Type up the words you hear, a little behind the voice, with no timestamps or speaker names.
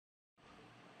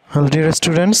Hello dear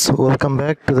students, welcome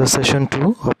back to the session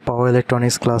 2 of Power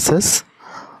Electronics classes.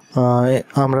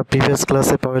 আমরা previous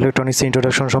ক্লাসে power electronics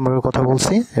introduction সম্পর্কে কথা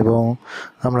বলছি এবং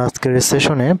আমরা আজকের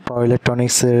সেশনে পাওয়ার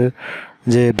ইলেকট্রনিক্সের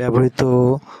যে ব্যবহৃত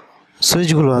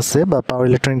সুইচগুলো আছে বা পাওয়ার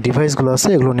ইলেকট্রনিক ডিভাইসগুলো আছে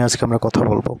এগুলো নিয়ে আজকে আমরা কথা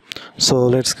বলবো। So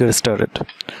let's get started.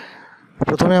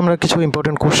 প্রথমে আমরা কিছু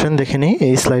ইম্পর্টেন্ট কোশ্চেন দেখে নিই।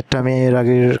 এই স্লাইডটা আমি এর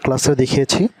আগের ক্লাসেও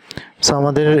দেখিয়েছি। সো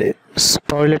আমাদের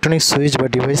পাওয়ার ইলেকট্রনিক সুইচ বা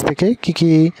ডিভাইস থেকে কি কি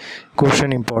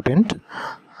কোশ্চেন ইম্পর্টেন্ট।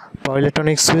 পাওয়ার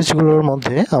ইলেকট্রনিক সুইচগুলোর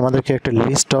মধ্যে আমাদেরকে একটা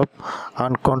list of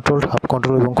uncontrolled, half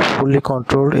control এবং ফুললি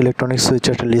কন্ট্রোলড ইলেকট্রনিক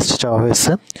সুইচের একটা লিস্ট চাওয়া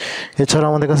হয়েছে। এছাড়াও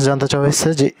আমাদের কাছে জানতে চাওয়া হয়েছে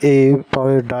যে এই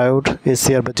পাওয়ার ডায়োড,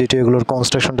 এসিআর বা জিটিও এগুলোর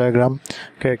কনস্ট্রাকশন ডায়াগ্রাম,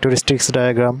 ক্যারেক্টারিস্টিক্স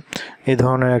ডায়াগ্রাম, এই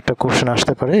ধরনের একটা কোশ্চেন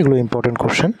আসতে পারে। এগুলো ইম্পর্টেন্ট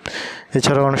কোশ্চেন।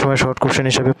 এছাড়াও অনেক সময় শর্ট কোশ্চেন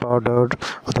হিসেবে পাওয়ার ডায়োড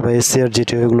অথবা এসিআর,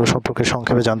 জিটিও এগুলো সম্পর্কে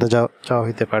সংক্ষেপে জানতে চাওয়া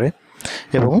হতে পারে।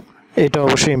 এবং এটা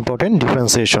অবশ্যই ইম্পর্টেন্ট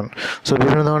ডিফারেন্সিয়েশন। সো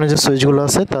বিভিন্ন ধরনের যে সুইচগুলো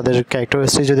আছে তাদের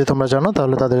ক্যারেক্টারিস্টিক যদি তোমরা জানো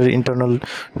তাহলে তাদের ইন্টারনাল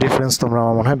ডিফারেন্স তোমরা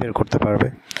আমার মনে হয় বের করতে পারবে।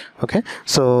 ওকে,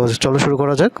 সো চলো শুরু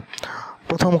করা যাক।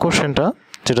 প্রথম কোশ্চেনটা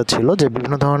যেটা ছিল যে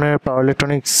বিভিন্ন ধরনের পাওয়ার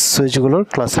ইলেকট্রনিক সুইচগুলোর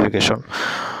ক্লাসিফিকেশন।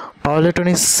 পাওয়ার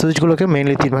ইলেকট্রনিক সুইচগুলোকে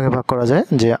মেইনলি তিন ভাগে ভাগ করা যায়,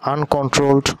 যে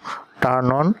আনকন্ট্রোলড, টার্ন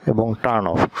অন এবং টার্ন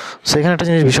অফ। সো এখানে একটা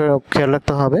জিনিস বিষয় খেয়াল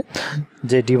রাখতে হবে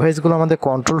যে ডিভাইসগুলো আমাদের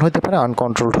কন্ট্রোল হতে পারে,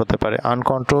 আনকন্ট্রোলড হতে পারে।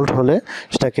 আনকন্ট্রোলড হলে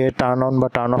সেটাকে টার্ন অন বা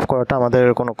টার্ন অফ করাটা আমাদের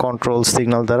কোনো কন্ট্রোল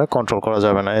সিগন্যাল দ্বারা কন্ট্রোল করা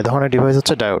যাবে না। এই ধরনের ডিভাইস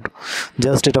হচ্ছে ডায়োড।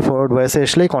 জাস্ট এটা ফরওয়ার্ড বায়াসে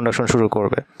আসলেই কন্ডাকশন শুরু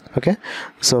করবে। ওকে,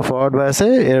 সো ফরওয়ার্ড বায়াসে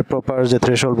এর প্রপার যে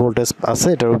থ্রেশহোল্ড ভোল্টেজ আছে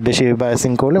এটার বেশি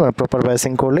বায়াসিং করলে, মানে প্রপার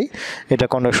বায়াসিং করলেই এটা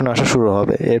কন্ডাকশন আসা শুরু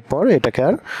হবে। এরপর এটাকে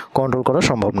আর কন্ট্রোল করা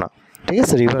সম্ভব না। ঠিক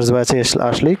আছে, রিভার্স বায়াসে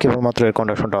আসলেই কেবলমাত্র এর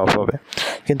কন্ডাকশনটা অফ হবে।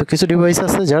 কিন্তু কিছু ডিভাইস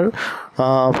আছে যার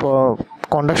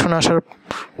কন্ডাকশন আসার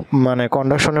মানে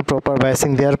কন্ডাকশনের প্রপার বায়াসিং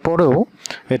দেওয়ার পরেও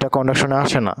এটা কন্ডাকশনে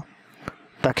আসে না,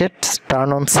 তাকে টার্ন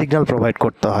অন সিগন্যাল প্রোভাইড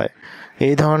করতে হয়।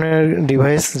 এই ধরনের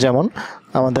ডিভাইস যেমন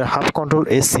আমাদের হাফ কন্ট্রোল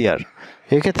এসিআর,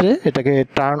 এক্ষেত্রে এটাকে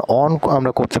টার্ন অন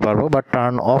আমরা করতে পারবো বা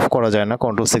টার্ন অফ করা যায় না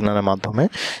কন্ট্রোল সিগন্যালের মাধ্যমে।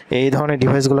 এই ধরনের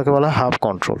ডিভাইসগুলোকে বলা হয় half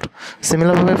controlled.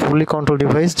 সিমিলারভাবে fully control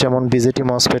device যেমন বিজেটি,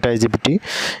 মসফেট, আইজিবিটি,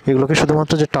 এগুলোকে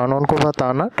শুধুমাত্র যে টার্ন অন করবা তা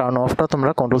না, টার্ন অফটা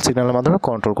তোমরা কন্ট্রোল সিগন্যালের মাধ্যমে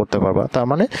কন্ট্রোল করতে পারবা। তার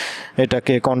মানে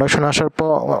এটাকে কন্ডাকশন আসার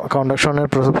পর, কন্ডাকশনের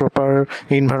প্রপার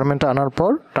এনভায়রনমেন্টে আনার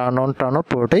পর টার্ন অন টার্ন অফ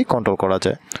পুরোটাই কন্ট্রোল করা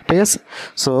যায়। ঠিক আছে,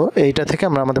 সো এইটা থেকে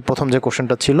আমরা আমাদের প্রথম যে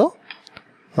কোশ্চেনটা ছিল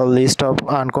list of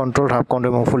uncontrolled, half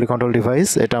control এবং ফুলি কন্ট্রোল ডিভাইস,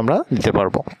 এটা আমরা দিতে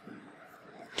পারবো।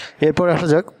 এরপর আসা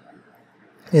যাক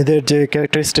এদের যে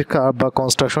ক্যারেক্টারিস্টিক কার্ভ বা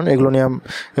কনস্ট্রাকশন এগুলো নিয়ে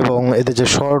এবং এদের যে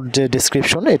শর্ট যে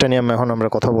ডিসক্রিপশন এটা নিয়ে এখন আমরা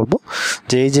কথা বলবো।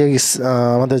 যে এই যে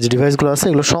আমাদের যে ডিভাইসগুলো আছে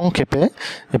এগুলো সংক্ষেপে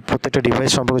প্রত্যেকটা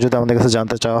ডিভাইস সম্পর্কে যদি আমাদের কাছে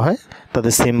জানতে চাওয়া হয়,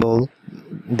 তাদের সিম্বল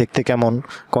দেখতে কেমন,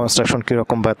 কনস্ট্রাকশন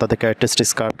কীরকম বা তাদের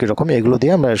ক্যারেক্টারিস্টিক্স কার্ভ কীরকম, এগুলো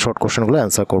দিয়ে আমরা শর্ট কোশ্চেনগুলো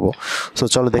অ্যান্সার করবো। সো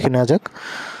চলো দেখে নেওয়া যাক।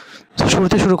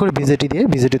 শুরুতে শুরু করে বিজেটি দিয়ে।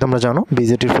 বিজেটি তোমরা জানো,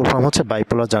 বিজেটির ফুল ফর্ম হচ্ছে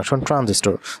বাইপোলার জাংশন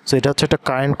ট্রানজিস্টর। সো এটা হচ্ছে একটা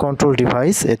কারেন্ট কন্ট্রোল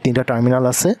ডিভাইস। এর তিনটা টার্মিনাল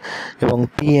আছে এবং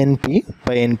পিএনপি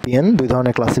বা এনপিএন দুই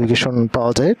ধরনের ক্লাসিফিকেশন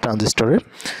পাওয়া যায় ট্রানজিস্টরের।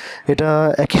 এটা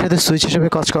একই সাথে সুইচ হিসেবে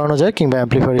কাজ করানো যায় কিংবা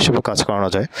অ্যাম্প্লিফায়ার হিসেবে কাজ করানো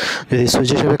যায়। যদি সুইচ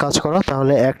হিসেবে কাজ করা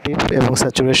তাহলে অ্যাক্টিভ এবং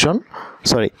স্যাচুরেশন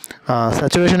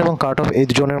এবং কাট অফ এই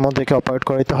জোনের মধ্যে একে অপারেট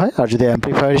করাতে হয়। আর যদি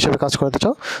অ্যাম্প্লিফায়ার হিসেবে কাজ করাতে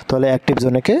চাও তাহলে অ্যাক্টিভ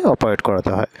জোনেকে অপারেট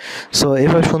করাতে হয়। সো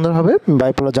এইভাবে সুন্দরভাবে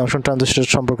বাইপোলার জাংশন ট্রানজিস্টর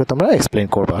সম্পর্কে তোমরা এক্সপ্লেন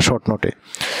করবা শর্ট নোটে।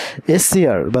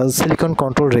 এসসিআর বা সিলিকন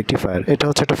কন্ট্রোল রেকটিফায়ার, এটা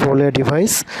হচ্ছে একটা 4 লেয়ার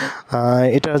ডিভাইস।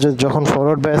 এটা যখন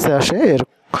ফরওয়ার্ড বায়াসে আসে এর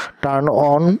টার্ন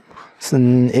অন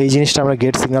এই জিনিসটা আমরা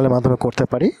গেট সিগন্যালের মাধ্যমে করতে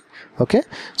পারি। ওকে,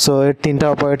 সো এর তিনটা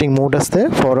অপারেটিং মোড আছে,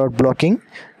 ফরওয়ার্ড ব্লকিং,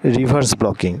 রিভার্স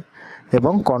ব্লকিং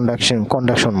এবং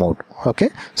কন্ডাকশন মোড। ওকে,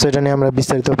 সো এটা নিয়ে আমরা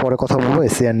বিস্তারিত পরে কথা বলবো।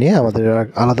 এসিআর নিয়ে আমাদের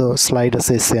আলাদা স্লাইড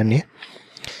আছে এসিআর নিয়ে।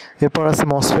 এরপর আছে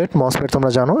মসফেট। মসফেট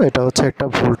তোমরা জানো এটা হচ্ছে একটা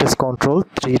voltage control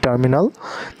 3 terminal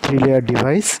 3 layer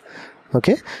device.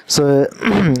 ওকে, সো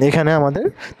এখানে আমাদের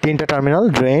তিনটা টার্মিনাল,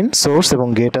 ড্রেন, সোর্স এবং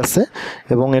গেট আছে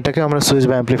এবং এটাকে আমরা সুইচ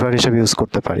বা অ্যাম্প্লিফায়ার হিসেবে ইউজ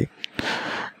করতে পারি।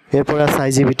 এরপরে আছে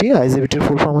আইজিবিটি। আইজিবিটির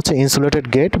ফুল ফর্ম হচ্ছে ইনসুলেটেড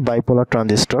গেট বাইপোলার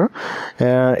ট্রানজিস্টর।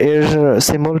 এর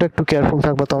সিম্বলটা একটু কেয়ারফুল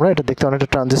থাকবে তোমরা, এটা দেখতে অনেকটা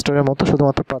ট্রানজিস্টরের মতো,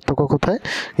 শুধুমাত্র পার্থক্য কোথায়,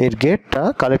 এর গেটটা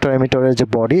কালেক্টর এমিটরের যে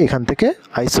বডি এখান থেকে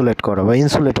আইসোলেট করা বা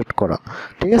ইনসুলেটেড করা।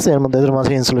 ঠিক আছে, এর মধ্যে এদের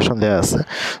মাঝে ইনসুলেশন দেওয়া আছে।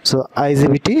 সো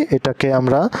আইজিবিটি এটাকে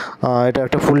আমরা এটা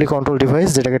একটা ফুললি কন্ট্রোল ডিভাইস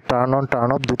যেটাকে টার্ন অন টার্ন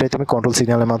অফ দুটাই তুমি কন্ট্রোল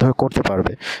সিগন্যালের মাধ্যমে করতে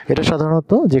পারবে। এটা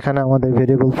সাধারণত যেখানে আমাদের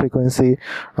ভেরিয়েবল ফ্রিকোয়েন্সি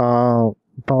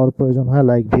পাওয়ার প্রয়োজন হয়,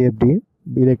 like VFD,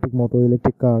 electric motor,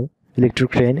 electric কার, ইলেকট্রিক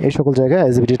ট্রেন, এই সকল জায়গায়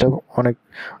আইজিবিটিটা অনেক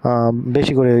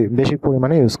বেশি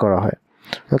পরিমাণে ইউজ করা হয়।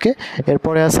 ওকে,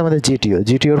 এরপরে আছে আমাদের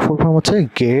জিটিওর ফুল ফর্ম হচ্ছে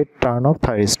গেট টার্ন অফ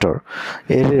থাইরিস্টর।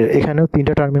 এখানেও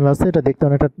 3টা টার্মিনাল আছে, এটা দেখতে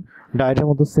অনেকটা ডায়োডের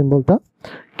মতো সিম্বলটা,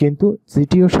 কিন্তু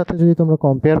জিটিওর সাথে যদি তোমরা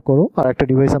কম্পেয়ার করো, আর একটা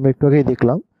ডিভাইস আমরা একটু আগেই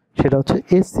দেখলাম, সেটা হচ্ছে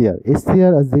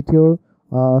এসসিআর আর জিটিওর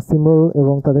সিম্বল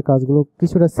এবং তাদের কাজগুলো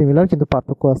কিছুটা সিমিলার, কিন্তু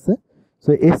পার্থক্য আছে।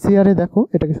 সো এসসিআর এ দেখো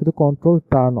এটাকে শুধু কন্ট্রোল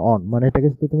টার্ন অন, মানে এটাকে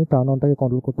শুধু তুমি টার্ন অনটাকে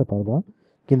কন্ট্রোল করতে পারবা,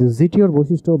 কিন্তু জিটিওর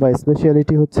বৈশিষ্ট্য বা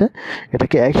স্পেশালিটি হচ্ছে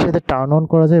এটাকে একসাথে টার্ন অন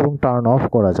করা যায় এবং টার্ন অফ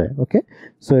করা যায়। ওকে,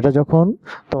 সো এটা যখন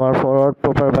তোমার ফরওয়ার্ড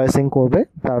প্রপার বাইসিং করবে,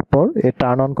 তারপর এর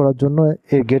টার্ন অন করার জন্য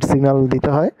এর গেট সিগন্যাল দিতে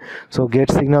হয়। সো গেট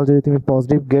সিগন্যাল যদি তুমি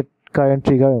পজিটিভ গেট কারেন্ট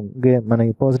ট্রিগার মানে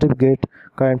পজিটিভ গেট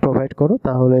কারেন্ট প্রোভাইড করো,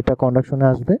 তাহলে এটা কন্ডাকশনে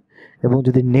আসবে, এবং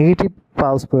যদি নেগেটিভ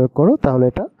পালস প্রয়োগ করো তাহলে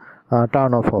এটা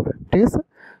টার্ন অফ হবে। ঠিক আছে,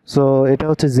 সো এটা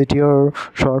হচ্ছে জিটিওর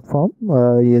শর্ট ফর্ম,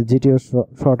 জিটিওর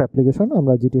শর্ট অ্যাপ্লিকেশন।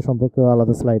 আমরা জিটিও সম্পর্কে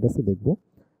আলাদা স্লাইড আছে দেখব।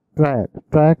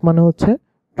 ট্রায়াক মানে হচ্ছে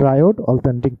ট্রায়োড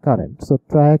অল্টারনেটিং কারেন্ট। সো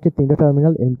ট্রায়াকের 3টা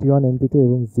টার্মিনাল MT1, MT2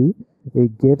 এবং জি, এই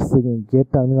গেট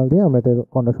টার্মিনাল দিয়ে আমরা এটা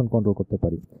কন্ডাকশন কন্ট্রোল করতে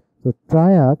পারি। তো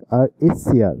ট্রায়াক আর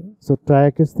এসসিআর, সো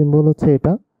ট্রায়াকের সিম্বল হচ্ছে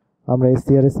এটা, আমরা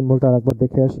এসসিআর এর সিম্বলটা আরেকবার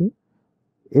দেখে আসি।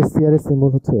 এসসিআর এর সিম্বল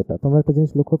হচ্ছে এটা। তোমরা একটা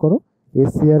জিনিস লক্ষ্য করো,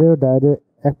 এসসিআর এর ডায়োডের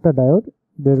একটা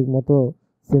ডায়োডের মতো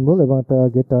সিম্বল এবং একটা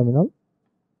গেট টার্মিনাল।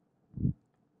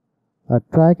 আর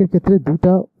ট্রায়াকের ক্ষেত্রে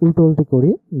দুটা উল্টো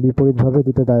করি, বিপরীতভাবে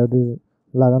দুটো ডায়োডের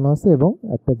লাগানো আছে এবং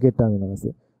একটা গেট টার্মিনাল আছে।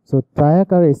 সো ট্রায়াক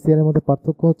আর এসসিআর এর মধ্যে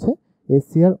পার্থক্য হচ্ছে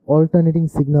এসসিআর অল্টারনেটিং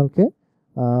সিগন্যালকে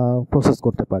প্রসেস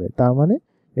করতে পারে, তার মানে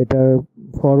এটার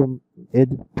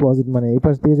মানে এই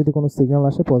পাশ দিয়ে যদি কোনো সিগন্যাল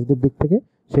আসে পজিটিভ দিক থেকে,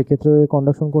 সেক্ষেত্রে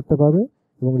কন্ডাকশন করতে পারবে,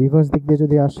 এবং রিভার্স দিক দিয়ে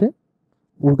যদি আসে,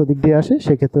 উল্টো দিক দিয়ে আসে,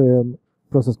 সেক্ষেত্রে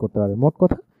প্রসেস করতে পারবে। মোট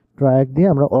কথা, ট্রায়াক দিয়ে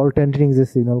আমরা অল্টারনেটিং যে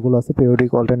সিগন্যালগুলো আছে,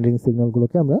 পিরিয়ডিক অল্টারনেটিং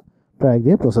সিগন্যালগুলোকে আমরা ট্রায়াক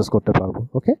দিয়ে প্রসেস করতে পারবো।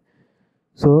 ওকে,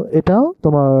 সো এটাও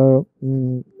তোমার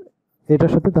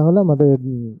এটার সাথে তাহলে আমাদের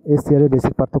এসসিআর এর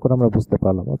বেসিক পার্থক্য আমরা বুঝতে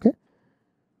পারলাম। ওকে,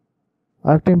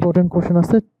 আরেকটা ইম্পর্টেন্ট কোশ্চেন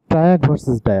আছে, ট্রায়াক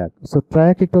ভার্সেস ডায়াক। সো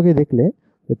ট্রায়াক একটু আগে দেখলে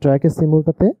ট্রায়াকের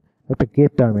সিম্বলটাতে একটা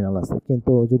গেট টার্মিনাল আছে,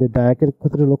 কিন্তু যদি ডায়াকের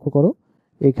ক্ষেত্রে লক্ষ্য করো,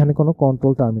 এখানে কোনো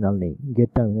কন্ট্রোল টার্মিনাল নেই,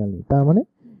 গেট টার্মিনাল নেই, তার মানে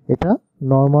এটা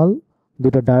নর্মাল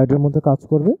দুটো ডায়োডের মধ্যে কাজ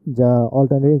করবে, যা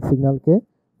অল্টারনেটিং সিগন্যালকে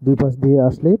দুই পাশ দিয়ে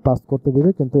আসলেই পাস করতে দেবে,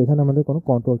 কিন্তু এখানে আমাদের কোনো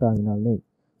কন্ট্রোল টার্মিনাল নেই।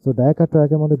 সো ডায়াক আর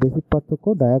ট্রায়াকের মধ্যে বেসিক পার্থক্য,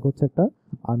 ডায়াক হচ্ছে একটা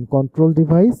আনকন্ট্রোল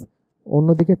ডিভাইস,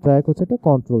 অন্যদিকে ট্রায়াক হচ্ছে একটা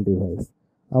কন্ট্রোল ডিভাইস।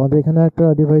 আমাদের এখানে একটা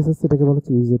ডিভাইস আছে, এটাকে বলা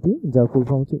হচ্ছে ইউজেটি, যার ফুল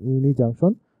ফর্ম হচ্ছে ইউনি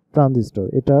জাংশন ট্রানজিস্টর।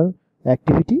 এটার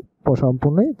অ্যাক্টিভিটি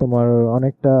সম্পূর্ণই তোমার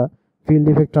অনেকটা ফিল্ড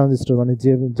ইফেক্ট ট্রানজিস্টর, মানে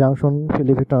যে জাংশন ফিল্ড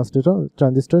ইফেক্ট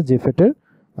ট্রানজিস্টর জেফেটের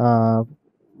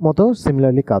মতো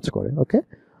সিমিলারলি কাজ করে। ওকে,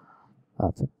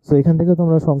 আচ্ছা, সো এখান থেকে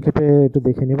তোমরা সংক্ষেপে একটু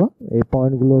দেখে নিবা, এই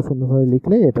পয়েন্টগুলো সুন্দরভাবে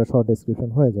লিখলে এটা শর্ট ডেসক্রিপশন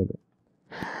হয়ে যাবে।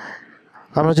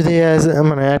 আমরা যদি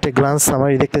মানে একটা গ্লান্স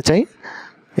সামারি দেখতে চাই,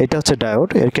 এটা হচ্ছে ডায়োড,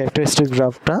 এর ক্যারেক্টারিস্টিক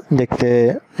গ্রাফটা দেখতে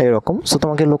এরকম। সো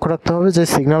তোমাকে লক্ষ্য রাখতে হবে যে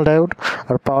সিগন্যাল ডায়োড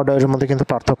আর পাওয়ার ডায়োডের মধ্যে কিন্তু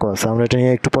পার্থক্য আছে, আমরা এটা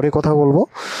নিয়ে একটু পরে কথা বলবো।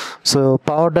 সো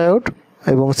পাওয়ার ডায়োড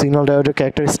এবং সিগন্যাল ডায়োডের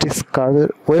ক্যারেক্টারিস্টিক্স কার্ভের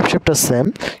ওয়েভ শেপটা সেম,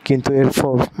 কিন্তু এর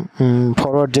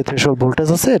ফরওয়ার্ড যে থ্রেশহোল্ড ভোল্টেজ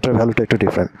আছে এটার ভ্যালুটা একটু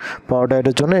ডিফারেন্ট। পাওয়ার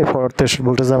ডায়োডের জন্য এই ফরওয়ার্ড থ্রেশহোল্ড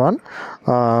ভোল্টেজের মান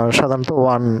সাধারণত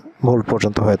 1 ভোল্ট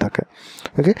পর্যন্ত হয়ে থাকে।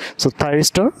 ওকে, সো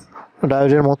থাইরিস্টর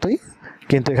ডায়োডের মতোই,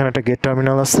 কিন্তু এখানে একটা গেট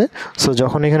টার্মিনাল আছে। সো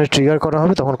যখন এখানে ট্রিগার করা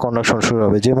হবে তখন কন্ডাকশন শুরু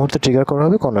হবে, যে মুহূর্তে ট্রিগার করা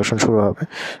হবে কন্ডাকশন শুরু হবে।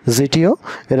 জিটিও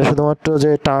এটা শুধুমাত্র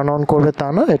যে টার্ন অন করবে তা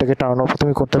না, এটাকে টার্ন অফ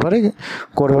তুমি করতে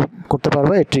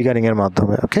পারবে এই ট্রিগারিংয়ের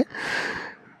মাধ্যমে। ওকে,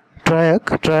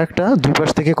 ট্রায়াকটা দুই পাশ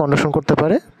থেকে কন্ডাকশন করতে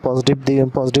পারে, পজিটিভ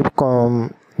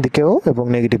দিকেও এবং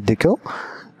নেগেটিভ দিকেও,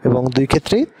 এবং দুই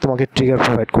ক্ষেত্রেই তোমাকে ট্রিগার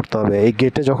প্রোভাইড করতে হবে। এই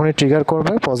গেটে যখনই ট্রিগার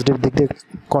করবে পজিটিভ দিক দিয়ে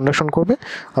কন্ডাকশন করবে,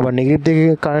 আবার নেগেটিভ দিকে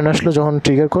কারেন্ট আসলে যখন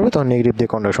ট্রিগার করবে তখন নেগেটিভ দিয়ে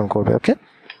কন্ডাকশন করবে। ওকে,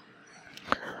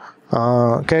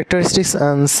 characteristics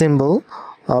and symbol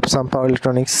of some power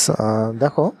electronics.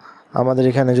 দেখো আমাদের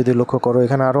এখানে যদি লক্ষ্য করো,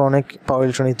 এখানে আরও অনেক পাওয়ার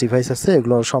ইলেকট্রনিক্স ডিভাইস আছে,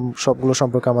 এগুলো সবগুলো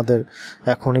সম্পর্কে আমাদের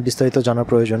এখনই বিস্তারিত জানার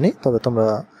প্রয়োজন নেই, তবে তোমরা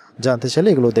জানতে চাইলে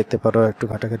এগুলো দেখতে পারো একটু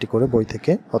ঘাটাঘাটি করে বই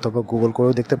থেকে, অথবা গুগল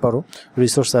করেও দেখতে পারো,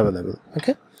 রিসোর্স অ্যাভেলেবেল।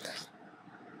 ওকে,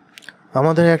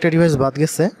 আমাদের একটা ডিভাইস বাদ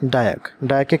গেছে,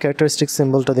 ডায়াকের ক্যারেক্টারিস্টিক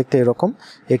সিম্বলটা দেখতে এরকম।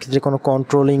 এক্ষেত্রে কোনো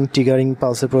কন্ট্রোলিং ট্রিগারিং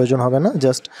পালসের প্রয়োজন হবে না,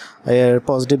 জাস্ট এর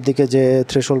পজিটিভ দিকে যে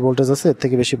থ্রেশহোল্ড ভোল্টেজ আছে এর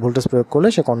থেকে বেশি ভোল্টেজ প্রয়োগ করলে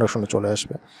সে কন্ডাকশনে চলে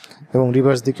আসবে, এবং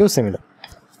রিভার্স দিকেও সিমিলার।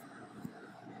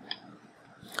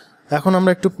 এখন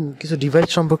আমরা একটু কিছু ডিভাইস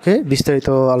সম্পর্কে বিস্তারিত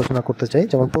আলোচনা করতে চাই,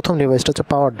 যেমন প্রথম ডিভাইসটা হচ্ছে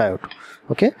পাওয়ার ডায়োড।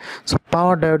 ওকে, সো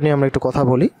পাওয়ার ডায়োড নিয়ে আমরা একটু কথা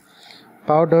বলি।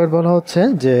 পাওয়ার ডায়োড বলা হচ্ছে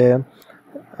যে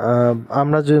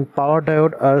আমরা যে পাওয়ার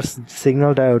ডায়োড আর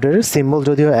সিগন্যাল ডায়োডের সিম্বল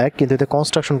যদিও এক, কিন্তু এতে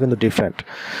কনস্ট্রাকশন কিন্তু ডিফারেন্ট।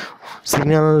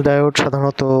 সিগন্যাল ডায়োড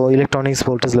সাধারণত ইলেকট্রনিক্স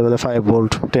ভোল্টেজ লেভেলে 5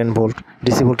 ভোল্ট 10 ভোল্ট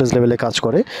ডিসি ভোল্টেজ লেভেলে কাজ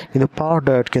করে, কিন্তু পাওয়ার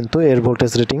ডায়োড কিন্তু এর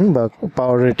ভোল্টেজ রেটিং বা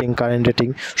পাওয়ার রেটিং, কারেন্ট রেটিং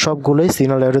সবগুলোই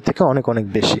সিগন্যাল ডায়োডের থেকে অনেক অনেক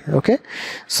বেশি। ওকে,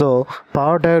 সো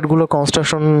পাওয়ার ডায়োডগুলোর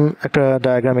কনস্ট্রাকশন একটা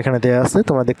ডায়াগ্রাম এখানে দেওয়া আছে,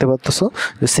 তোমরা দেখতে পাচ্ছ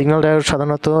যে সিগন্যাল ডায়োড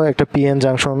সাধারণত একটা পিএন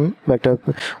জাংশন বা একটা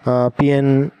পিএন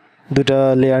দুটা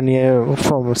লেয়ার নিয়ে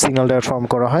সিগন্যাল ডায়োড ফর্ম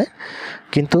করা হয়,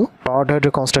 কিন্তু পাওয়ার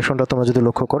ডায়োডের কনস্ট্রাকশনটা তোমরা যদি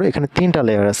লক্ষ্য করো এখানে 3টা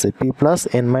লেয়ার আছে, P plus,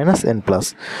 N minus, N plus.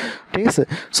 ঠিক আছে,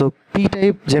 সো পি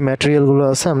টাইপ যে ম্যাটেরিয়ালগুলো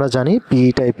আছে আমরা জানি P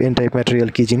type N type material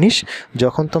কী জিনিস।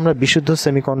 যখন তোমরা বিশুদ্ধ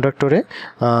সেমিকন্ডাক্টরে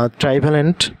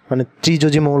ট্রাইভ্যালেন্ট মানে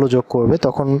ত্রিযোজী মৌল যোগ করবে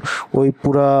তখন ওই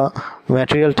পুরা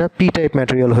ম্যাটেরিয়ালটা পি টাইপ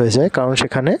ম্যাটেরিয়াল হয়ে যায়, কারণ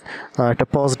সেখানে একটা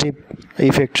পজিটিভ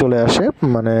ইফেক্ট চলে আসে,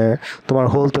 মানে তোমার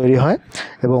হোল তৈরি হয়।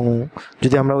 এবং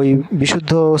যদি আমরা ওই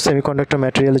বিশুদ্ধ সেমিকন্ডাক্টর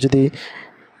ম্যাটেরিয়ালে যদি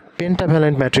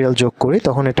পেন্টাভ্যালেন্ট ম্যাটেরিয়াল যোগ করি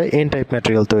তখন এটা এন টাইপ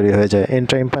ম্যাটেরিয়াল তৈরি হয়ে যায়। এন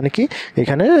টাইপ মানে কি,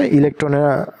 এখানে ইলেকট্রনের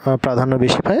প্রাধান্য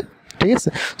বেশি পায়। ঠিক আছে,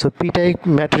 সো পি টাইপ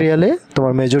ম্যাটেরিয়ালে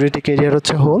তোমার মেজরিটি ক্যারিয়ার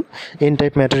হচ্ছে whole, N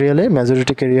type ম্যাটেরিয়ালে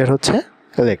majority career হচ্ছে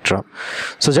ইলেকট্রন।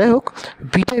 সো যাই হোক,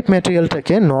 পি টাইপ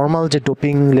ম্যাটেরিয়ালটাকে নর্মাল যে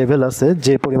ডোপিং লেভেল আছে,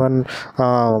 যে পরিমাণ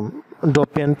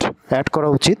ডোপেন্ট অ্যাড করা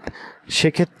উচিত,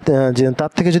 সেক্ষেত্রে যে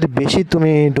তার থেকে যদি বেশি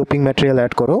তুমি ডোপিং ম্যাটেরিয়াল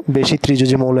অ্যাড করো, বেশি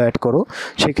ত্রিযোজী মৌল অ্যাড করো,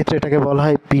 সেক্ষেত্রে এটাকে বলা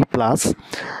হয় পি প্লাস।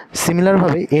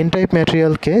 সিমিলারভাবে এন টাইপ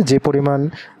ম্যাটেরিয়ালকে যে পরিমাণ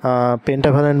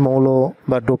পেন্টাভ্যালেন্ট মৌল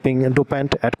বা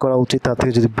ডোপ্যান্ট অ্যাড করা উচিত তার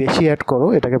থেকে যদি বেশি অ্যাড করো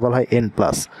এটাকে বলা হয় এন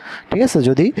প্লাস। ঠিক আছে,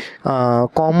 যদি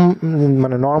কম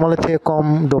মানে নর্মালের থেকে কম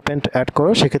ডোপ্যান্ট অ্যাড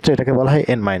করো সেক্ষেত্রে এটাকে বলা হয়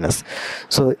এন মাইনাস।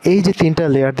 সো এই যে 3টা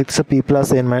লেয়ার দেখছো, পি প্লাস,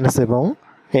 এন মাইনাস এবং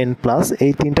এন প্লাস,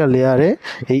 এই 3টা লেয়ারে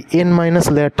এই এন মাইনাস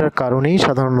লেয়ারটার কারণেই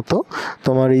সাধারণত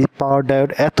তোমার এই পাওয়ার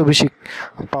ডায়োড এত বেশি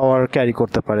পাওয়ার ক্যারি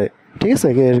করতে পারে। ঠিক আছে,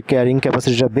 এর ক্যারিং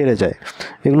ক্যাপাসিটিটা বেড়ে যায়।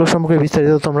 এগুলো সম্পর্কে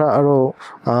বিস্তারিত তোমরা আরও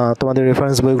তোমাদের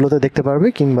রেফারেন্স বইগুলোতে দেখতে পারবে,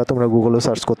 কিংবা তোমরা গুগলে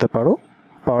সার্চ করতে পারো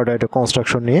পাওয়ার ডায়োডের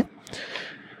কনস্ট্রাকশন নিয়ে।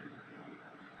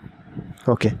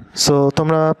 ওকে, সো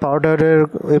তোমরা পাওয়ার ডায়োডের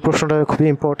এই প্রশ্নটা খুবই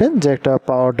ইম্পর্টেন্ট, যে একটা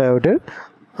পাওয়ার ডায়োডের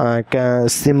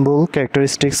সিম্বল,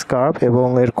 ক্যারেক্টারিস্টিক্স, কার্ভ এবং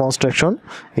এর কনস্ট্রাকশন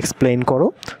এক্সপ্লেইন করো।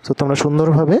 সো তোমরা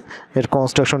সুন্দরভাবে এর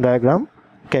কনস্ট্রাকশন ডায়াগ্রাম,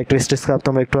 ক্যারেক্টারিস্টিক্স কার্ভ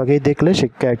তোমরা একটু আগেই দেখলে, সেই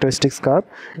ক্যারেক্টারিস্টিক্স কার্ভ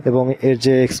এবং এর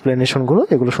যে এক্সপ্লেনেশনগুলো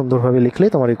এগুলো সুন্দরভাবে লিখলে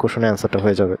তোমার এই কোশ্চেনের অ্যান্সারটা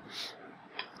হয়ে যাবে।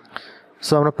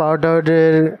 সো আমরা পাওয়ার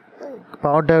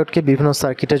ডায়োডকে বিভিন্ন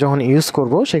সার্কিটে যখন ইউজ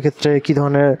করব সেক্ষেত্রে কী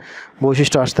ধরনের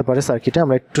বৈশিষ্ট্য আসতে পারে সার্কিটে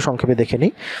আমরা একটু সংক্ষেপে দেখে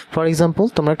নিই। ফর এক্সাম্পল,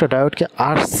 তোমরা একটা ডায়োডকে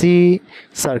আরসি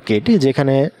সার্কিট,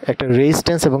 যেখানে একটা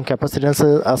রেজিস্ট্যান্স এবং ক্যাপাসিট্যান্স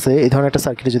আছে, এই ধরনের একটা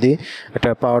সার্কিটে যদি একটা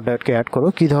পাওয়ার ডায়োডকে অ্যাড করো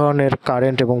কী ধরনের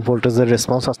কারেন্ট এবং ভোল্টেজের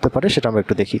রেসপন্স আসতে পারে সেটা আমরা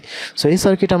একটু দেখি। সো এই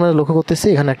সার্কিট আমরা লক্ষ্য করতেছি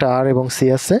এখানে একটা আর এবং সি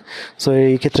আছে। সো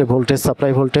এই ক্ষেত্রে ভোল্টেজ,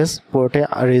 সাপ্লাই ভোল্টেজ পোর্টে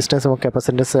রেজিস্ট্যান্স এবং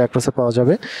ক্যাপাসিট্যান্সের অ্যাক্রসে পাওয়া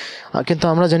যাবে। কিন্তু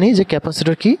আমরা জানি যে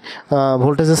ক্যাপাসিটর কি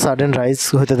ভোল্টেজের সাডেন রাইজ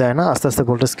হতে দেয় না, আস্তে আস্তে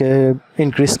ভোল্টেজকে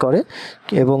ইনক্রিজ করে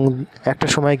এবং একটা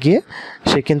সময় গিয়ে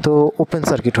সে কিন্তু ওপেন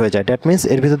সার্কিট হয়ে যায়। দ্যাট মিনস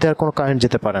এর ভিতর দিয়ে আর কোনো কারেন্ট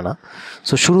যেতে পারে না।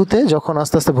 সো শুরুতে যখন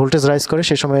আস্তে আস্তে ভোল্টেজ রাইজ করে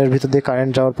সে সময় এর ভিতর দিয়ে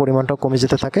কারেন্ট যাওয়ার পরিমাণটাও কমে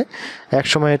যেতে থাকে। এক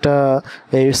সময় এটা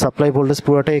এই সাপ্লাই ভোল্টেজ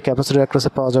পুরোটাই ক্যাপাসিটর অ্যাক্রসে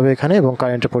পাওয়া যাবে এখানে এবং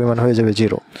কারেন্টের পরিমাণ হয়ে যাবে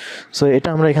 0। সো এটা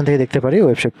আমরা এখান থেকে দেখতে পারি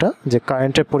ওয়েবশেপটা, যে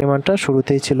কারেন্টের পরিমাণটা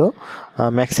শুরুতেই ছিল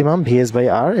ম্যাক্সিমাম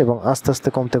VS/R এবং আস্তে আস্তে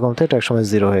কমতে কমতে এটা একসময়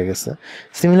 0 হয়ে গেছে।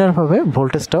 সিমিলারভাবে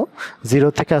ভোল্টেজটাও 0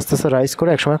 থেকে আস্তে আস্তে রাইজ করে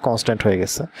একসময় কনস্ট্যান্ট হয়ে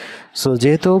গেছে। সো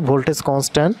যেহেতু ভোল্টেজ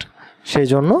কনস্ট্যান্ট সেই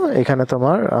জন্য এখানে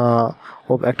তোমার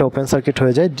একটা ওপেন সার্কিট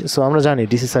হয়ে যায়। সো আমরা জানি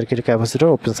ডিসি সার্কিটের ক্যাপাসিটর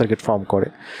ওপেন সার্কিট ফর্ম করে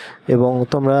এবং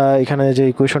তোমরা এখানে যে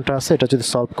ইকুয়েশনটা আছে এটা যদি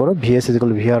সলভ করো,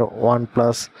 VS=VR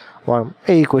 1+1,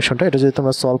 এই ইকুয়েশনটা এটা যদি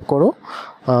তোমরা সলভ করো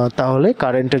তাহলে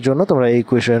কারেন্টের জন্য তোমরা এই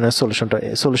ইকুয়েশনের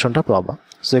সলিউশনটা পাবা।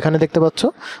 সো এখানে দেখতে পাচ্ছ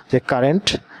যে কারেন্ট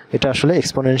এটা আসলে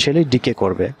এক্সপোনেনশিয়ালি ডিকে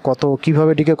করবে।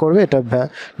 কিভাবে ডিকে করবে এটা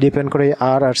ডিপেন্ড করে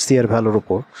আর সি এর ভ্যালুর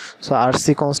উপর। সো আর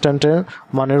সি কনস্ট্যান্টের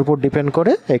মানের উপর ডিপেন্ড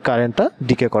করে এই কারেন্টটা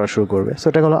ডিকে করা শুরু করবে। সো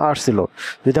এটা হলো আরসি লোড।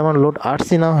 যদি আমার লোড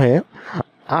আরসি না হয়ে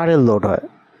আর এল লোড হয়,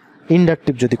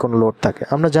 ইন্ডাকটিভ যদি কোনো লোড থাকে,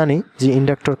 আমরা জানি যে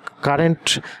ইন্ডাক্টর কারেন্ট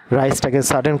রাইজটাকে,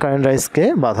 সাডেন কারেন্ট রাইজকে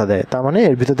বাধা দেয়। তার মানে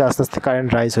এর ভিতরে আস্তে আস্তে কারেন্ট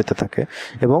রাইজ হতে থাকে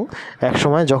এবং এক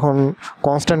সময় যখন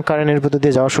কনস্ট্যান্ট কারেন্টের ভিতর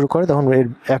দিয়ে যাওয়া শুরু করে তখন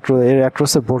এর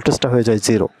অ্যাক্রসের ভোল্টেজটা হয়ে যায়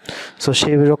 0। সো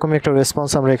সেই রকমই একটা রেসপন্স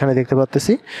আমরা এখানে দেখতে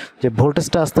পাচ্ছি যে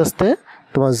ভোল্টেজটা আস্তে আস্তে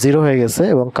তোমার 0 হয়ে গেছে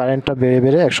এবং কারেন্টটা বেড়ে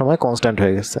বেড়ে একসময় কনস্ট্যান্ট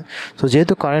হয়ে গেছে। সো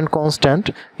যেহেতু কারেন্ট কনস্ট্যান্ট,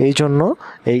 এই জন্য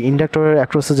এই ইন্ডাক্টরের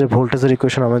অ্যাক্রসে যে ভোল্টেজের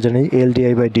ইকুয়েশন আমরা জানি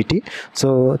LdI/dt, so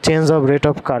change of rate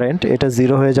of current এটা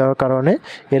 0 হয়ে যাওয়ার কারণে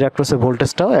এর অ্যাক্রসে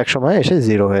ভোল্টেজটাও একসময় এসে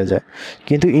 0 হয়ে যায়।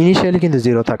 কিন্তু ইনিশিয়ালি কিন্তু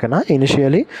 0 থাকে না,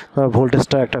 ইনিশিয়ালি তোমার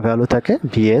ভোল্টেজটা একটা ভ্যালু থাকে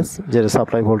VS, যেটা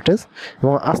সাপ্লাই ভোল্টেজ,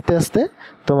 এবং আস্তে আস্তে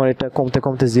তোমার এটা কমতে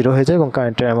কমতে 0 হয়ে যায় এবং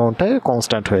কারেন্টের অ্যামাউন্টটা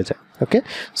কনস্ট্যান্ট হয়ে যায়। ওকে,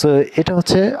 সো এটা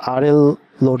হচ্ছে RL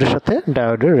লোডের সাথে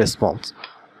ডায়োডের রেসপন্স।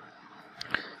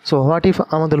 সো হোয়াট ইফ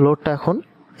আমাদের লোডটা এখন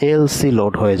LC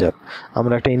লোড হয়ে যাক,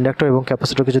 আমরা একটা ইন্ডাক্টর এবং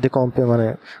ক্যাপাসিটরকে যদি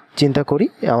চিন্তা করি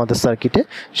আমাদের সার্কিটে,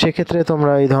 সেক্ষেত্রে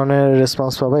তোমরা এই ধরনের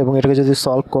রেসপন্স পাবা। এবং এটাকে যদি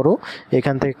সলভ করো,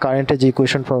 এখান থেকে কারেন্টের যে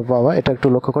ইকুয়েশন পাবা, এটা একটু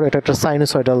লক্ষ্য করো, এটা একটা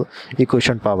সাইনোসয়েডাল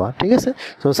ইকুয়েশন পাবা। ঠিক আছে,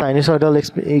 তো সাইনোসয়েডাল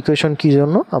ইকুয়েশন কী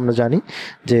জন্য আমরা জানি,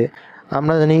 যে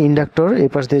আমরা জানি ইন্ডাক্টর এই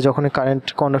পাশ দিয়ে যখন কারেন্ট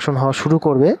কন্ডাকশন হওয়া শুরু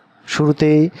করবে,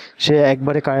 শুরুতেই সে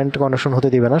একবারে কারেন্ট কন্ডাকশন হতে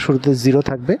দিবে না, শুরুতে 0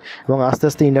 থাকবে এবং আস্তে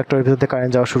আস্তে ইন্ডাক্টরের ভিতরে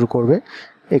কারেন্ট যাওয়া শুরু করবে।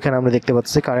 এখানে আমরা দেখতে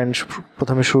পাচ্ছি কারেন্ট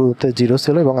প্রথমে শুরুতে 0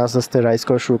 ছিল এবং আস্তে আস্তে রাইজ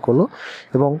করা শুরু করলো,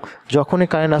 এবং যখনই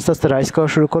কারেন্ট আস্তে আস্তে রাইজ করা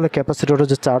শুরু করলে ক্যাপাসিটরও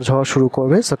যে চার্জ হওয়া শুরু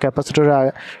করবে। সো ক্যাপাসিটরের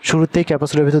শুরুতেই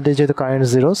ক্যাপাসিটরের ভিতর দিয়ে যেহেতু কারেন্ট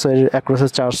 0, সো এর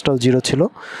অ্যাক্রসের চার্জটাও 0 ছিল।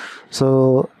 সো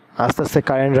আস্তে আস্তে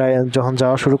কারেন্ট যখন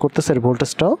যাওয়া শুরু করতেছে, এর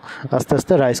ভোল্টেজটাও আস্তে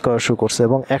আস্তে রাইজ করা শুরু করছে,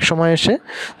 এবং এক সময় এসে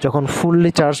যখন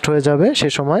ফুললি চার্জড হয়ে যাবে, সে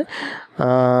সময়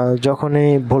যখনই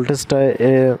ভোল্টেজটা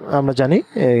আমরা জানি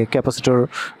ক্যাপাসিটর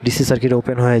ডিসি সার্কিট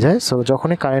ওপেন হয়ে যায়। সো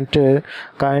যখনই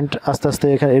কারেন্ট আস্তে আস্তে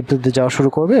এখানে এর ভিতরে যাওয়া শুরু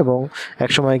করবে এবং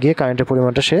এক সময় গিয়ে কারেন্টের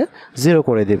পরিমাণটা সে 0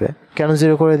 করে দিবে। কেন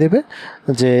 0 করে দিবে?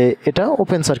 যে এটা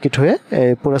ওপেন সার্কিট হয়ে,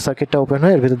 পুরো সার্কিটটা ওপেন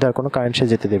হয়ে এর ভিতরে আর কোনো কারেন্ট সে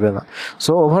যেতে দেবে না।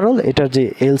 সো ওভারঅল এটার যে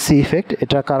LC ইফেক্ট,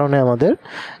 এটার কারণে আমাদের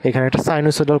এখানে একটা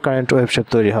সাইনোসয়েডাল কারেন্ট ওয়েভ শেপ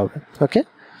তৈরি হবে। ওকে,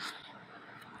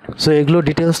 সো এগুলো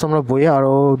ডিটেলস তোমরা বইয়ে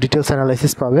আরও ডিটেলস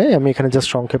অ্যানালাইসিস পাবে। আমি এখানে জাস্ট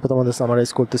সংক্ষেপে তোমাদের সামারাইজ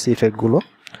করতেছি ইফেক্টগুলো।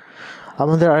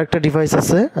 আমাদের আরেকটা ডিভাইস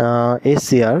আছে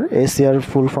ACR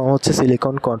ফুল ফর্ম হচ্ছে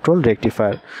সিলিকন কন্ট্রোল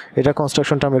রেকটিফায়ার। এটা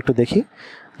কনস্ট্রাকশনটা আমরা একটু দেখি,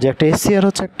 যে একটা ACR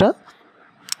হচ্ছে একটা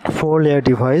 4 লেয়ার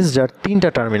ডিভাইস যার 3টা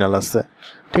টার্মিনাল আছে।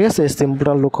 ঠিক আছে, এই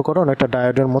সিম্বলটা লক্ষ্য করো, অনেকটা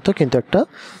ডায়োডের মতো, কিন্তু একটা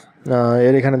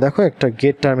এর এখানে দেখো একটা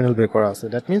গেট টার্মিনাল বের করা আছে।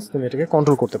 দ্যাট মিনস তুমি এটাকে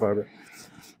কন্ট্রোল করতে পারবে।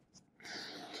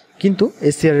 কিন্তু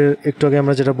ACR এর একটু আগে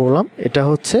আমরা যেটা বললাম, এটা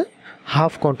হচ্ছে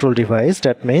half control device.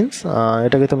 That means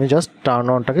এটাকে তুমি জাস্ট টার্ন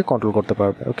অনটাকে কন্ট্রোল করতে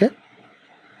পারবে। ওকে,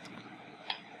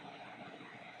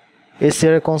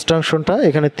 ACR এর কনস্ট্রাকশনটা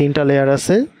এখানে 3টা লেয়ার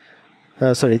আছে,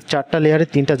 4টা লেয়ারে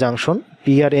 3টা জাংশন, P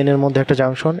আর N এর মধ্যে একটা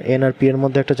জাংশন, N আর P এর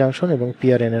মধ্যে একটা জাংশন এবং P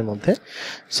আর N এর মধ্যে।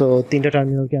 সো 3টা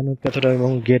টার্মিনালকে অ্যানোড, ক্যাথোড এবং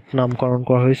গেট নামকরণ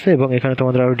করা হয়েছে, এবং এখানে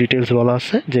তোমাদের আরও ডিটেলস বলা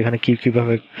আছে যে এখানে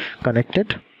কীভাবে কানেক্টেড।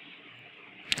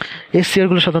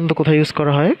 ACR-গুলো সাধারণত কোথায় ইউজ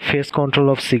করা হয়? ফেজ কন্ট্রোল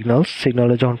অফ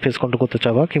সিগনালে যখন ফেজ কন্ট্রোল করতে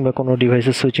চাবা, কিংবা কোনো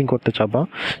ডিভাইসে সুইচিং করতে চাবা,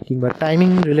 কিংবা টাইমিং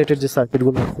রিলেটেড যে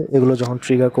সার্কিটগুলো আছে এগুলো যখন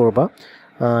ট্রিগার করবা,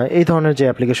 এই ধরনের যে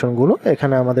অ্যাপ্লিকেশনগুলো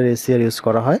এখানে আমাদের ACR ইউজ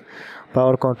করা হয়।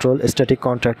 পাওয়ার control, static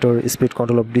contractor, speed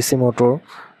control of DC motor,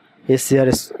 ACR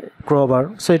ক্রবার।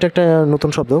 So এটা একটা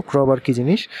নতুন শব্দ। ক্রবার কি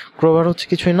জিনিস? ক্রবার হচ্ছে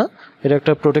কিছুই না, এটা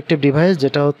একটা প্রোটেক্টিভ ডিভাইস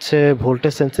যেটা হচ্ছে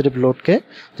ভোল্টেজ সেন্সিটিভ লোডকে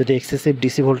যদি এক্সেসিভ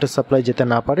ডিসি ভোল্টেজ সাপ্লাই যেতে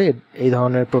না পারে, এই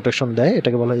ধরনের প্রোটেকশন দেয়,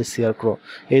 এটাকে বলা হয় ACR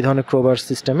এই ধরনের ক্রবার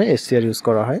সিস্টেমে ACR ইউজ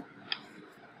করা হয়।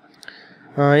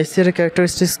 ACR এর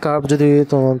ক্যারেক্টারিস্টিক্স কার্ভ যদি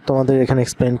তোমাদের এখানে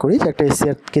এক্সপ্লেন করি, যে একটা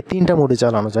ACR-কে 3টা মোডে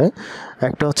চালানো যায়।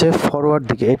 একটা হচ্ছে ফরওয়ার্ড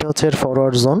দিকে, এটা হচ্ছে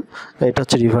ফরওয়ার্ড জোন, এটা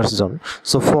হচ্ছে রিভার্স জোন।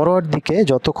 সো ফরওয়ার্ড দিকে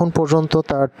যতক্ষণ পর্যন্ত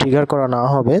তার ট্রিগার করা না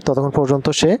হবে ততক্ষণ পর্যন্ত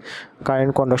সে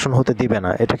কারেন্ট কন্ডাকশন হতে দিবে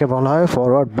না, এটাকে বলা হয়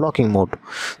ফরওয়ার্ড ব্লকিং মোড।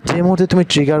 যে মুহূর্তে তুমি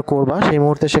ট্রিগার করবা সেই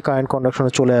মুহূর্তে সে কারেন্ট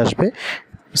কন্ডাকশনে চলে আসবে,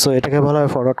 সো এটাকে বলা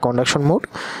হয় ফরওয়ার্ড কন্ডাকশন মোড।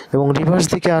 এবং রিভার্স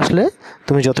দিকে আসলে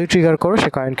তুমি যতই ট্রিগার করো সে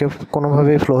কারেন্টকে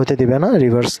কোনোভাবেই ফ্লো হতে দিবে না,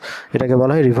 এটাকে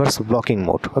বলা হয় রিভার্স ব্লকিং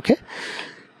মোড। ওকে,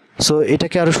 সো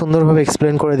এটাকে আরও সুন্দরভাবে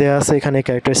এক্সপ্লেন করে দেওয়া আছে এখানে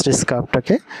ক্যারেক্টারিস্টিক্স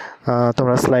কার্ভটাকে।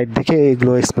 তোমরা স্লাইড দেখে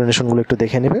এইগুলো এক্সপ্লেনেশনগুলো একটু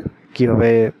দেখে নেবে, কীভাবে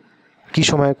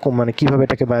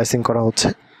এটাকে বায়াসিং করা হচ্ছে।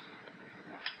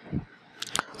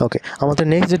 ওকে, আমাদের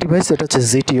নেক্সট যে ডিভাইস এটা হচ্ছে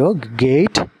GTO,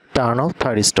 gate turn off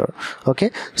thyristor. ওকে,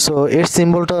 সো এর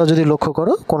সিম্বলটা যদি লক্ষ্য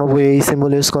করো, কোনো বইয়ে এই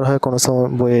সিম্বল ইউজ করা হয়, কোনো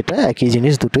বইয়ে এটা একই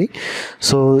জিনিস দুটোই।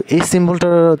 সো এই সিম্বলটা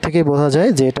থেকে বোঝা যায়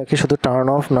যে এটাকে শুধু টার্ন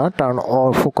অফ না, টার্ন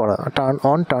অফও করা, টার্ন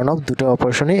অন টার্ন অফ দুটো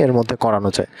অপারেশনই এর মধ্যে করানো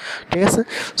যায়। ঠিক আছে,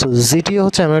 সো GTO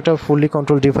হচ্ছে এমন একটা ফুললি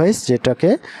কন্ট্রোল ডিভাইস যেটাকে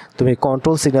তুমি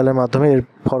কন্ট্রোল সিগন্যালের মাধ্যমে এর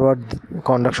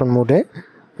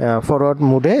ফরওয়ার্ড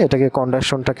মুডে এটাকে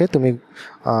কন্ডাকশনটাকে তুমি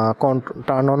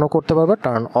টার্ন অনও করতে পারবা,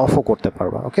 টার্ন অফও করতে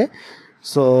পারবা। ওকে,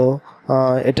 সো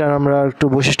এটার আমরা একটু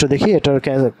বৈশিষ্ট্য দেখি। এটার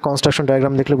কনস্ট্রাকশন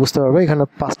ডায়াগ্রাম দেখলে বুঝতে পারবে এখানে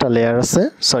 4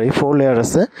 লেয়ার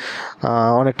আছে,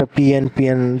 অনেকটা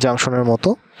PN জাংশনের মতো।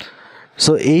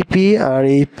 সো এই পি আর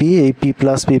এই পি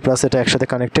প্লাস এটা একসাথে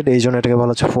কানেক্টেড, এই জন্য এটাকে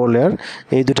বলা হচ্ছে 4 লেয়ার।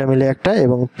 এই দুটা মিলে একটা,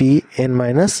 এবং P N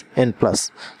minus N plus,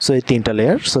 so এই 3টা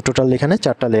লেয়ার। সো টোটাল এখানে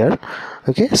 4টা লেয়ার।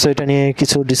 ওকে, সো এটা নিয়ে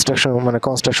কিছু ডিস্ট্রাকশন মানে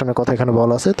কনস্ট্রাকশনের কথা এখানে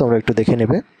বলা আছে, তোমরা একটু দেখে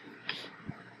নেবে।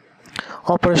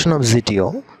 Operation of জিটিও,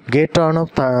 gate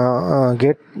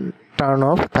turn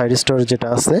off thyristor যেটা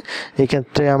আছে, এই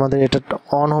ক্ষেত্রে আমাদের এটা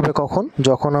অন হবে কখন,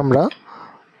 যখন আমরা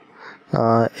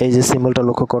এই যে সিম্বলটা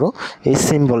লক্ষ্য করো, এই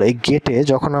সিম্বল এই গেটে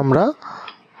যখন আমরা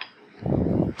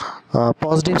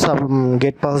পজিটিভ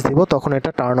গেট পালস দিব তখন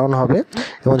এটা টার্ন অন হবে,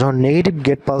 এবং যখন নেগেটিভ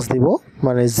গেট পালস দিব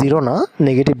মানে জিরো না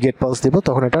নেগেটিভ গেট পালস দিব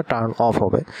তখন এটা টার্ন অফ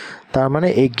হবে। তার মানে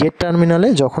এই গেট টার্মিনালে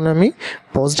যখন আমি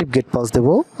পজিটিভ গেট পালস দেব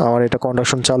আমার এটা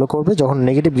কন্ডাকশন চালু করবে, যখন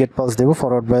নেগেটিভ গেট পালস দেব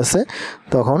ফরওয়ার্ড বায়াসে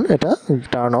তখন এটা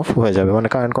টার্ন অফ হয়ে যাবে, মানে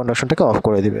কারেন্ট কন্ডাকশনটাকে অফ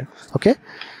করে দিবে। ওকে,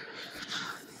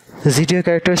 জিটিও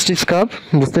ক্যারেক্টারিস্টিক্স কার্ভ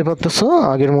বুঝতে পারতেছো,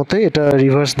 আগের মতোই এটা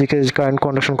রিভার্স দিকে কারেন্ট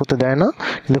কন্ডাকশন করতে দেয় না,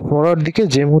 কিন্তু ফরওয়ার্ড দিকে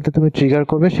যে মুহূর্তে তুমি ট্রিগার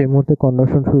করবে সেই মুহূর্তে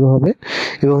কন্ডাকশন শুরু হবে,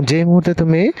 এবং যে মুহূর্তে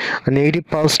তুমি নেগেটিভ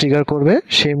পালস ট্রিগার করবে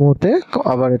সেই মুহূর্তে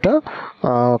আবার এটা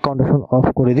কন্ডাকশন অফ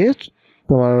করে দিয়ে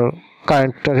তোমার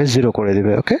কারেন্টটাকে জিরো করে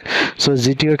দিবে। ওকে, সো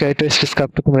জিটিওর ক্যারেক্টারিস্টিক্স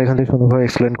কার্ভটা তোমরা এখান থেকে সুন্দরভাবে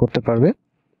এক্সপ্লেন করতে পারবে।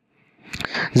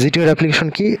 জিটিওর অ্যাপ্লিকেশন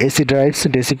কি, এসি ড্রাইভস,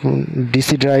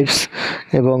 ডিসি ড্রাইভস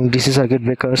এবং DC circuit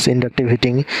breakers, inductive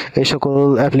heating, এই সকল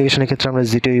অ্যাপ্লিকেশনের ক্ষেত্রে আমরা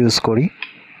জিটিও ইউজ করি।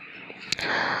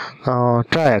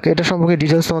 ট্রায়াক, এটা সম্পর্কে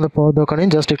ডিটেলস তোমাদের পড়ার দরকার নেই,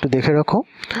 জাস্ট একটু দেখে রাখো।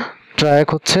 ট্রায়াক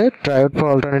হচ্ছে ট্রায়োড ফর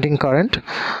অল্টারনেটিং কারেন্ট,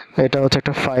 এটা হচ্ছে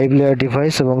একটা 5 লেয়ার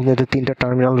ডিভাইস এবং এতে 3টা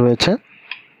টার্মিনাল রয়েছে,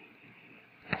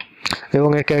 এবং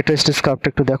এর ক্যারেক্টারিস্টিক্স কার্ভটা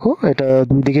একটু দেখো, এটা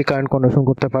দুই দিকে কারেন্ট কন্ডাকশন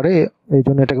করতে পারে, এই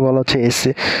জন্য এটাকে বলা হচ্ছে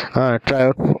AC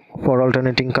triode for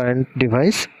alternating current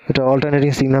device, এটা অল্টারনেটিং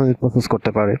সিগন্যাল প্রসেস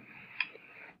করতে পারে।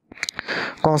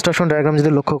 কনস্ট্রাকশন ডায়াগ্রাম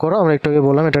যদি লক্ষ্য করো, আমরা একটু আগে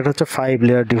বললাম এটা হচ্ছে 5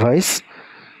 লেয়ার ডিভাইস,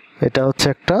 এটা হচ্ছে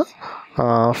একটা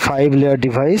 5 লেয়ার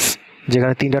ডিভাইস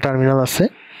যেখানে 3টা টার্মিনাল আছে।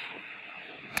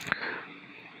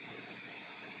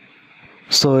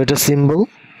 সো এটা সিম্বল,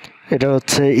 এটা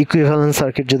হচ্ছে ইকুইভ্যালেন্ট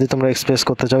সার্কিট যদি তোমরা এক্সপ্রেস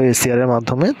করতে চাও এসিআর এর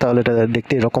মাধ্যমে, তাহলে এটা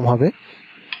দেখতে এরকম হবে।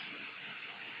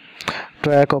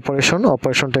 ট্র্যাক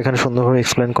অপারেশনটা এখানে সুন্দরভাবে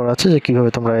এক্সপ্লেন করা আছে যে কিভাবে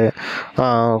তোমরা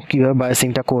কিভাবে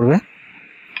বায়াসিংটা করবে।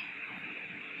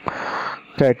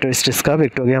 ক্যারেক্টারিস্টিক্স কার্ভ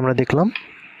একটু আগে আমরা দেখলাম,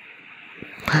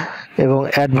 এবং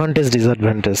অ্যাডভান্টেজ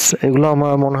ডিসঅ্যাডভান্টেজ এগুলো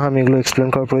আমার মনে হয় আমি এগুলো এক্সপ্লেন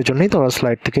করার প্রয়োজন নেই, তোমরা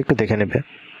স্লাইড থেকে একটু দেখে নেবে।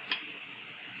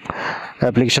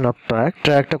 অ্যাপ্লিকেশন অফ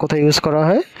ট্র্যাকটা কোথায় ইউজ করা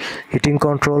হয়, heating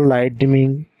control, light dimming,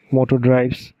 motor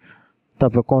drives,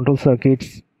 তারপর কন্ট্রোল সার্কিটস,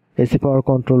 এসি পাওয়ার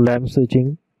কন্ট্রোল, ল্যাম্প সুইচিং।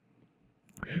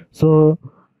 সো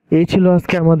এই ছিল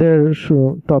আজকে আমাদের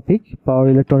টপিক পাওয়ার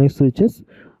ইলেকট্রনিক সুইচেস।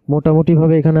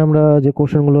 মোটামুটিভাবে এখানে আমরা যে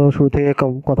কোশ্চেনগুলো শুরু থেকে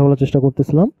কথা বলার চেষ্টা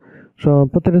করতেছিলাম,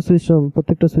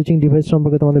 প্রত্যেকটা সুইচিং ডিভাইস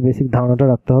সম্পর্কে তোমাদের বেসিক ধারণাটা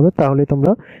রাখতে হবে, তাহলে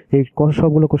তোমরা এই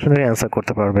সবগুলো কোশ্চেনের অ্যান্সার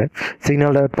করতে পারবে।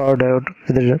 সিগন্যাল ডায়োড, পাওয়ার ডায়োড,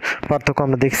 এদের পার্থক্য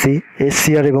আমরা দেখছি,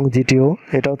 এসসিআর এবং জিটিও,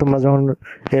 এটাও তোমরা যখন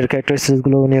এর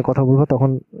ক্যারেক্টারিস্টিক্সগুলো নিয়ে কথা বলবো তখন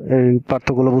এই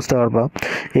পার্থক্যগুলো বুঝতে পারবা।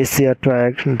 এসসিআর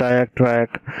ট্র্যাক, ডায়াক ট্র্যাক,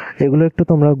 এগুলো একটু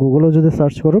তোমরা গুগলেও যদি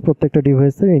সার্চ করো প্রত্যেকটা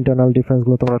ডিভাইসের ইন্টারনাল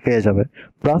ডিফারেন্সগুলো তোমরা পেয়ে যাবে,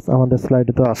 প্লাস আমাদের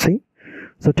স্লাইডে তো আছেই।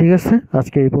 সো ঠিক আছে,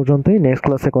 আজকে এই পর্যন্তই, নেক্সট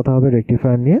ক্লাসে কথা হবে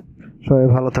রেকটিফায়ার নিয়ে। সবাই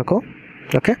ভালো থাকো।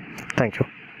 ওকে, থ্যাংক ইউ।